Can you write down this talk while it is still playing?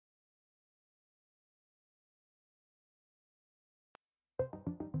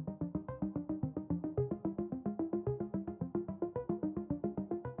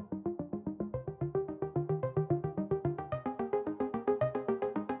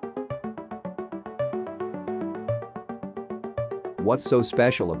What's so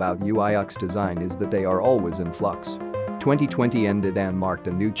special about UI/UX design is that they are always in flux. 2020 ended and marked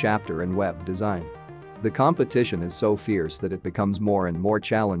a new chapter in web design. The competition is so fierce that it becomes more and more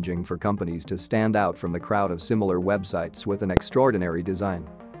challenging for companies to stand out from the crowd of similar websites with an extraordinary design.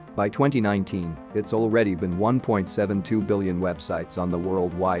 By 2019, it's already been 1.72 billion websites on the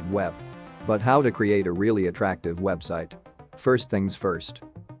World Wide Web. But how to create a really attractive website? First things first.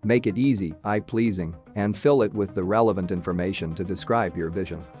 Make it easy, eye-pleasing, and fill it with the relevant information to describe your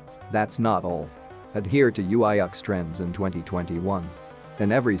vision. That's not all. Adhere to UI/UX trends in 2021.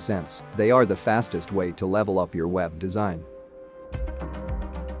 In every sense, they are the fastest way to level up your web design.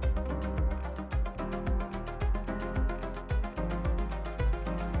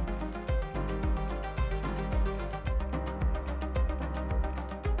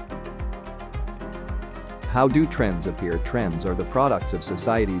 How do trends appear? Trends are the products of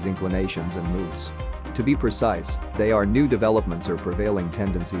society's inclinations and moods. To be precise, they are new developments or prevailing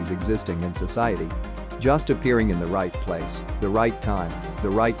tendencies existing in society. Just appearing in the right place, the right time, the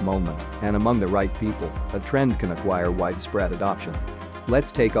right moment, and among the right people, a trend can acquire widespread adoption.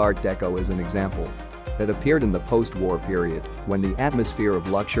 Let's take Art Deco as an example. It appeared in the post-war period, when the atmosphere of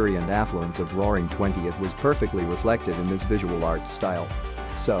luxury and affluence of Roaring '20th was perfectly reflected in this visual arts style.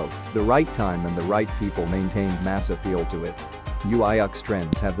 So, the right time and the right people maintained mass appeal to it. UI/UX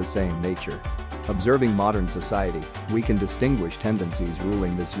trends have the same nature. Observing modern society, we can distinguish tendencies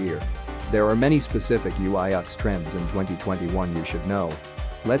ruling this year. There are many specific UI/UX trends in 2021 you should know.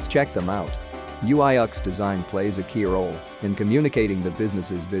 Let's check them out. UI/UX design plays a key role in communicating the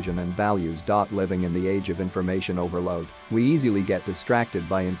business's vision and values. Living in the age of information overload, we easily get distracted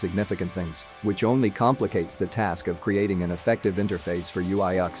by insignificant things, which only complicates the task of creating an effective interface for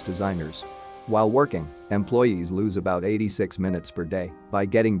UI/UX designers. While working, employees lose about 86 minutes per day by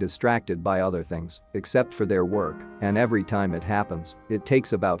getting distracted by other things, except for their work, and every time it happens, it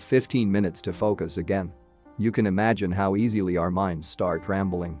takes about 15 minutes to focus again. You can imagine how easily our minds start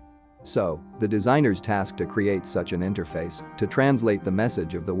rambling. So, the designer's task to create such an interface to translate the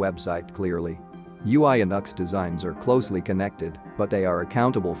message of the website clearly. UI/UX designs are closely connected, but they are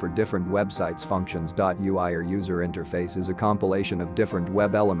accountable for different websites' functions. UI or user interface is a compilation of different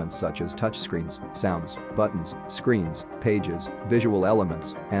web elements such as touchscreens, sounds, buttons, screens, pages, visual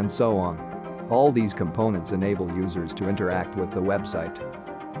elements, and so on. All these components enable users to interact with the website.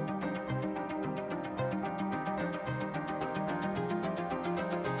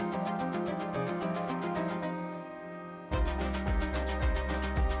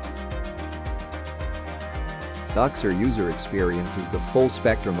 UX or user experience is the full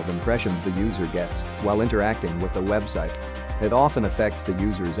spectrum of impressions the user gets while interacting with the website. It often affects the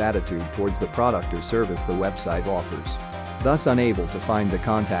user's attitude towards the product or service the website offers. Thus, unable to find the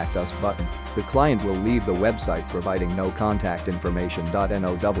Contact Us button, the client will leave the website providing no contact information. Now,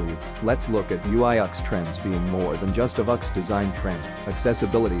 let's look at UI/UX trends being more than just a UX design trend.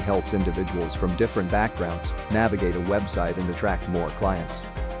 Accessibility helps individuals from different backgrounds navigate a website and attract more clients.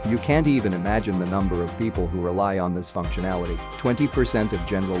 You can't even imagine the number of people who rely on this functionality. 20% of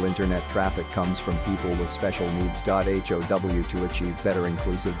general internet traffic comes from people with special needs. How to achieve better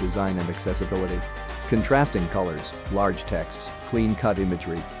inclusive design and accessibility. Contrasting colors, large texts, clean-cut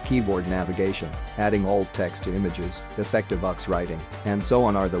imagery, keyboard navigation, adding alt text to images, effective UX writing, and so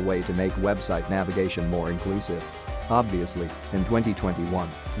on are the way to make website navigation more inclusive. Obviously, in 2021,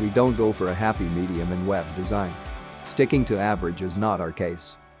 we don't go for a happy medium in web design. Sticking to average is not our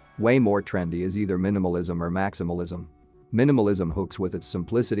case. Way more trendy is either minimalism or maximalism. Minimalism hooks with its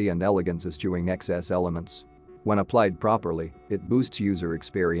simplicity and elegance, eschewing excess elements. When applied properly, it boosts user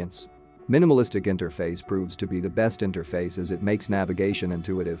experience. Minimalistic interface proves to be the best interface as it makes navigation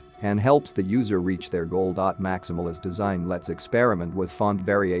intuitive and helps the user reach their goal. Maximalist design lets experiment with font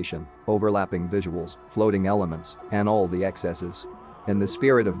variation, overlapping visuals, floating elements, and all the excesses. In the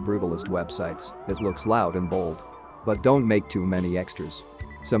spirit of brutalist websites, it looks loud and bold. But don't make too many extras.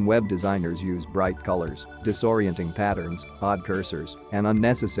 Some web designers use bright colors, disorienting patterns, odd cursors, and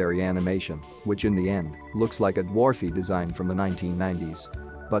unnecessary animation, which in the end, looks like a dwarfy design from the 1990s.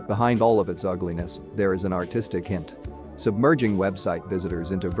 But behind all of its ugliness, there is an artistic hint. Submerging website visitors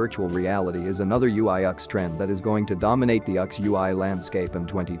into virtual reality is another UI/UX trend that is going to dominate the UX UI landscape in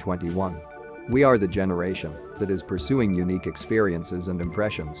 2021. We are the generation that is pursuing unique experiences and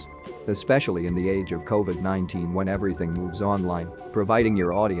impressions. Especially in the age of COVID-19 when everything moves online, providing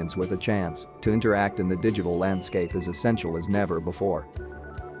your audience with a chance to interact in the digital landscape is essential as never before.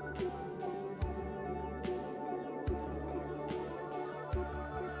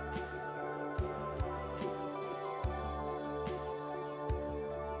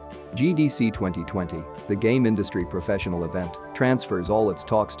 GDC 2020, the game industry professional event, transfers all its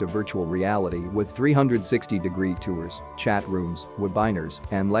talks to virtual reality with 360-degree tours, chat rooms, webinars,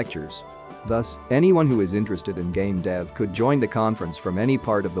 and lectures. Thus, anyone who is interested in game dev could join the conference from any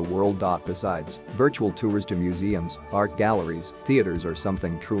part of the world. Besides, virtual tours to museums, art galleries, theaters are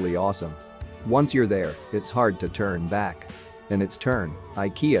something truly awesome. Once you're there, it's hard to turn back. In its turn,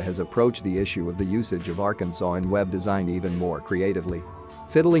 IKEA has approached the issue of the usage of Arkansas in web design even more creatively.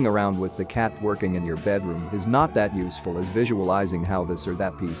 Fiddling around with the cat working in your bedroom is not that useful as visualizing how this or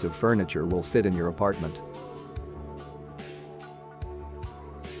that piece of furniture will fit in your apartment.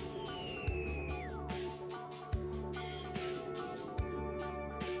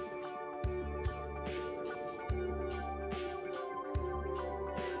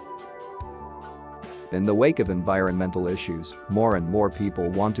 In the wake of environmental issues, more and more people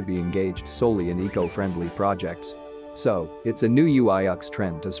want to be engaged solely in eco-friendly projects. So, it's a new UI/UX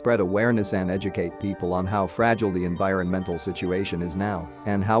trend to spread awareness and educate people on how fragile the environmental situation is now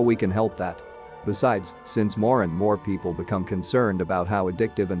and how we can help that. Besides, since more and more people become concerned about how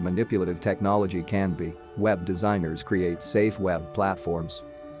addictive and manipulative technology can be, web designers create safe web platforms.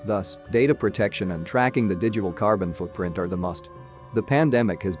 Thus, data protection and tracking the digital carbon footprint are the must. The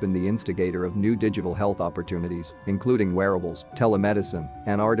pandemic has been the instigator of new digital health opportunities, including wearables, telemedicine,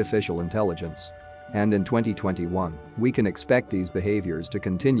 and artificial intelligence. And in 2021, we can expect these behaviors to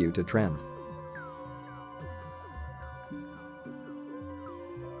continue to trend.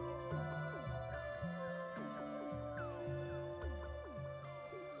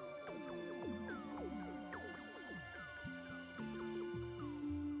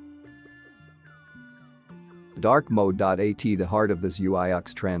 Dark mode.at. The heart of this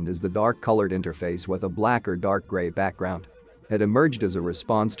UI/UX trend is the dark-colored interface with a black or dark gray background. It emerged as a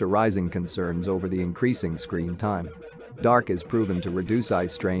response to rising concerns over the increasing screen time. Dark is proven to reduce eye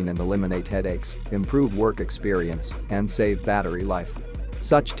strain and eliminate headaches, improve work experience, and save battery life.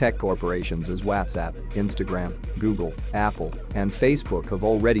 Such tech corporations as WhatsApp, Instagram, Google, Apple, and Facebook have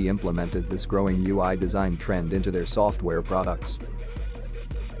already implemented this growing UI design trend into their software products.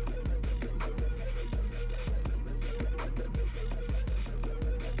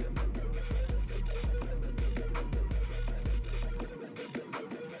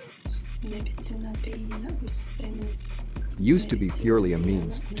 Used to be purely a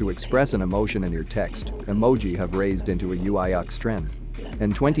means to express an emotion in your text, emoji have raised into a UI/UX trend.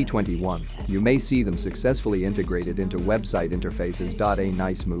 In 2021, you may see them successfully integrated into website interfaces. A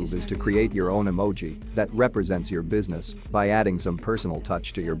nice move is to create your own emoji that represents your business by adding some personal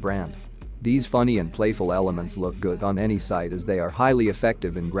touch to your brand. These funny and playful elements look good on any site as they are highly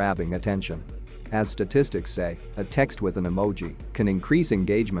effective in grabbing attention. As statistics say, a text with an emoji can increase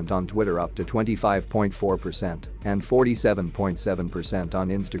engagement on Twitter up to 25.4% and 47.7% on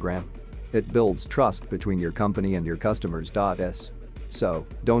Instagram. It builds trust between your company and your customers. So,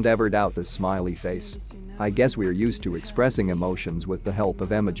 don't ever doubt this smiley face. I guess we're used to expressing emotions with the help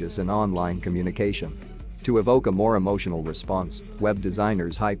of images in online communication. To evoke a more emotional response, web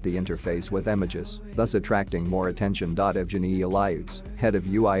designers hype the interface with images, thus attracting more attention. Evgeny Eliuts, head of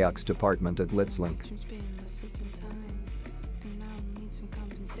UI/UX department at Litslink.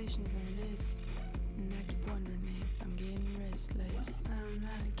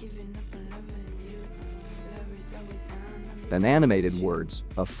 An animated words,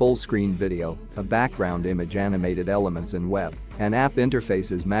 a full-screen video, a background image, animated elements in web and app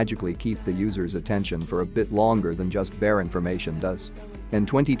interfaces magically keep the user's attention for a bit longer than just bare information does. In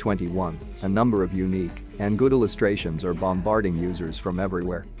 2021, a number of unique and good illustrations are bombarding users from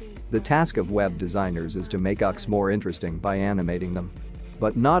everywhere. The task of web designers is to make UX more interesting by animating them.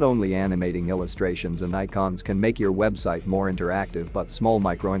 But not only animating illustrations and icons can make your website more interactive, but small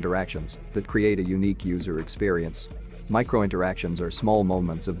micro-interactions that create a unique user experience. Micro-interactions are small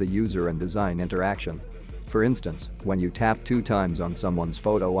moments of the user and design interaction. For instance, when you tap 2 times on someone's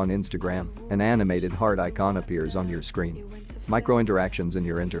photo on Instagram, an animated heart icon appears on your screen. Micro-interactions in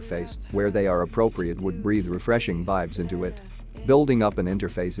your interface, where they are appropriate, would breathe refreshing vibes into it. Building up an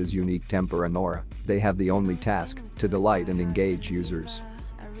interface's unique temper and aura, they have the only task to delight and engage users.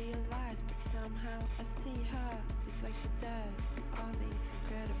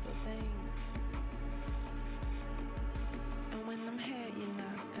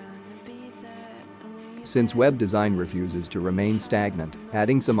 Since web design refuses to remain stagnant,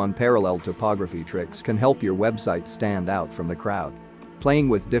 adding some unparalleled typography tricks can help your website stand out from the crowd. Playing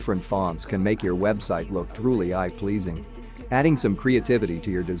with different fonts can make your website look truly eye-pleasing. Adding some creativity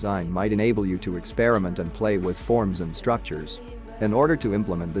to your design might enable you to experiment and play with forms and structures. In order to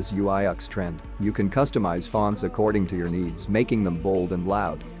implement this UI/UX trend, you can customize fonts according to your needs, making them bold and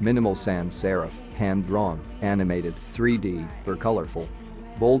loud, minimal sans serif, hand-drawn, animated, 3D, or colorful.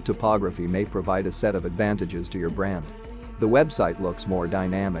 Bold typography may provide a set of advantages to your brand. The website looks more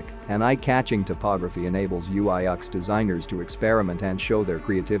dynamic, and eye-catching typography enables UI/UX designers to experiment and show their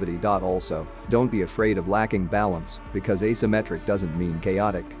creativity. Also, don't be afraid of lacking balance, because asymmetric doesn't mean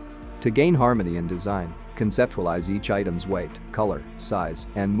chaotic. To gain harmony in design, conceptualize each item's weight, color, size,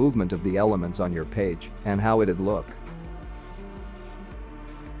 and movement of the elements on your page, and how it'd look.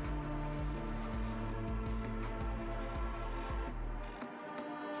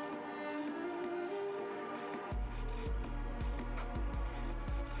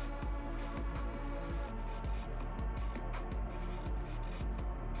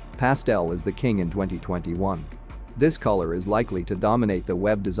 Pastel is the king in 2021. This color is likely to dominate the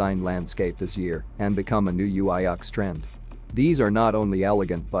web design landscape this year and become a new UI/UX trend. These are not only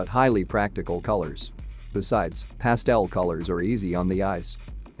elegant but highly practical colors. Besides, pastel colors are easy on the eyes.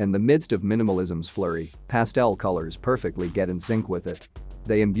 In the midst of minimalism's flurry, pastel colors perfectly get in sync with it.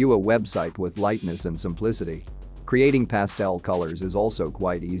 They imbue a website with lightness and simplicity. Creating pastel colors is also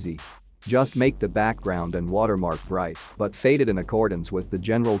quite easy. Just make the background and watermark bright, but faded in accordance with the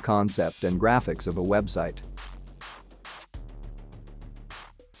general concept and graphics of a website.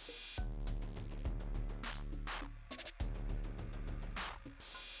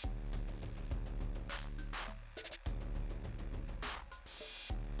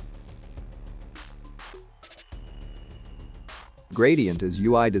 Gradient as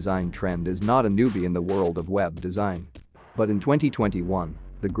UI design trend is not a newbie in the world of web design. But in 2021,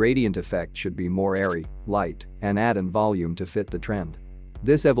 the gradient effect should be more airy, light, and add in volume to fit the trend.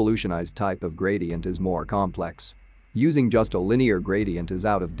 This evolutionized type of gradient is more complex. Using just a linear gradient is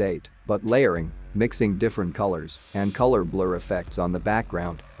out of date, but layering, mixing different colors, and color blur effects on the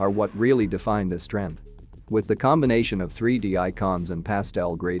background are what really define this trend. With the combination of 3D icons and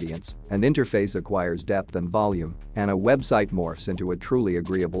pastel gradients, an interface acquires depth and volume, and a website morphs into a truly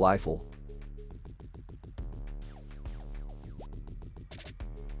agreeable Eiffel.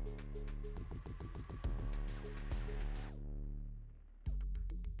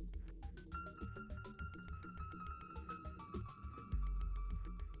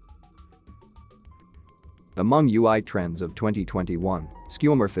 Among UI trends of 2021,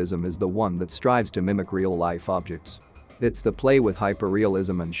 skeuomorphism is the one that strives to mimic real-life objects. It's the play with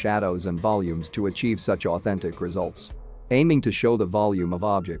hyperrealism and shadows and volumes to achieve such authentic results. Aiming to show the volume of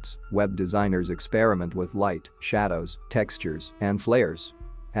objects, web designers experiment with light, shadows, textures, and flares.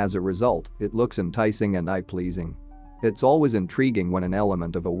 As a result, it looks enticing and eye-pleasing. It's always intriguing when an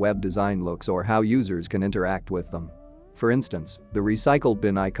element of a web design looks or how users can interact with them. For instance, the recycled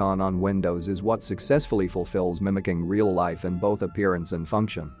bin icon on Windows is what successfully fulfills mimicking real life in both appearance and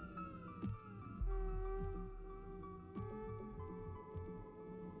function.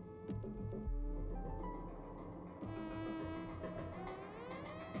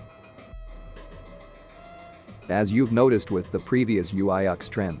 As you've noticed with the previous UI/UX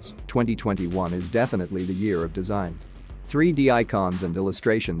trends, 2021 is definitely the year of design. 3D icons and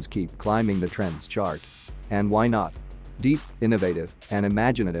illustrations keep climbing the trends chart. And why not? Deep, innovative, and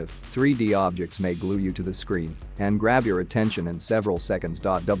imaginative, 3D objects may glue you to the screen and grab your attention in several seconds.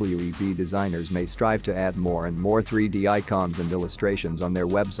 Web designers may strive to add more and more 3D icons and illustrations on their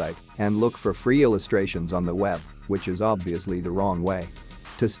website and look for free illustrations on the web, which is obviously the wrong way.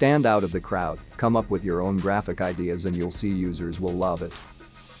 To stand out of the crowd, come up with your own graphic ideas and you'll see users will love it.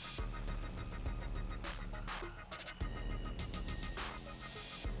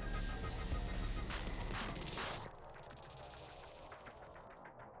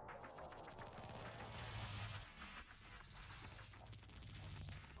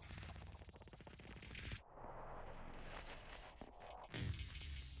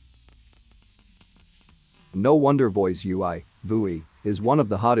 No wonder voice UI, VUI, is one of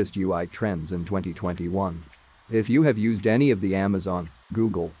the hottest UI trends in 2021. If you have used any of the Amazon,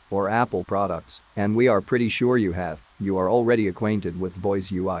 Google, or Apple products, and we are pretty sure you have, you are already acquainted with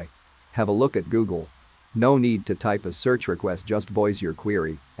voice UI. Have a look at Google. No need to type a search request, just voice your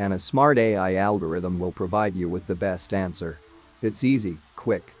query, and a smart AI algorithm will provide you with the best answer. It's easy,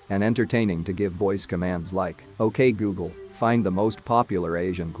 quick, and entertaining to give voice commands like, "Okay Google, find the most popular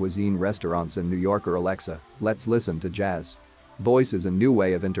Asian cuisine restaurants in New York," or "Alexa, let's listen to jazz." Voice is a new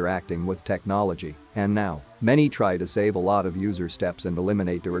way of interacting with technology, and now, many try to save a lot of user steps and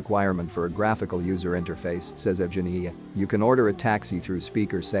eliminate the requirement for a graphical user interface, says Evgenia. You can order a taxi through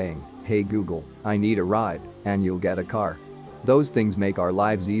speaker saying, "Hey Google, I need a ride," and you'll get a car. Those things make our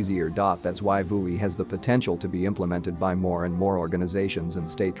lives easier. That's why Vui has the potential to be implemented by more and more organizations and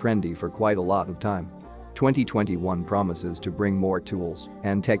stay trendy for quite a lot of time. 2021 promises to bring more tools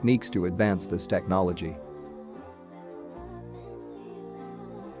and techniques to advance this technology.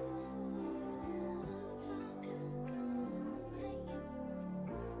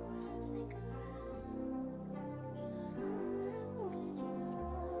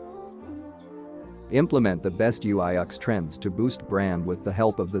 Implement the best UI/UX trends to boost brand. With the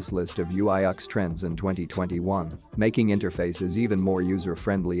help of this list of UI/UX trends in 2021, making interfaces even more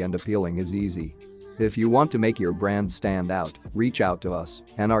user-friendly and appealing is easy. If you want to make your brand stand out, reach out to us,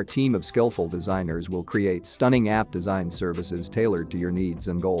 and our team of skillful designers will create stunning app design services tailored to your needs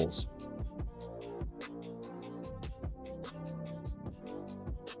and goals.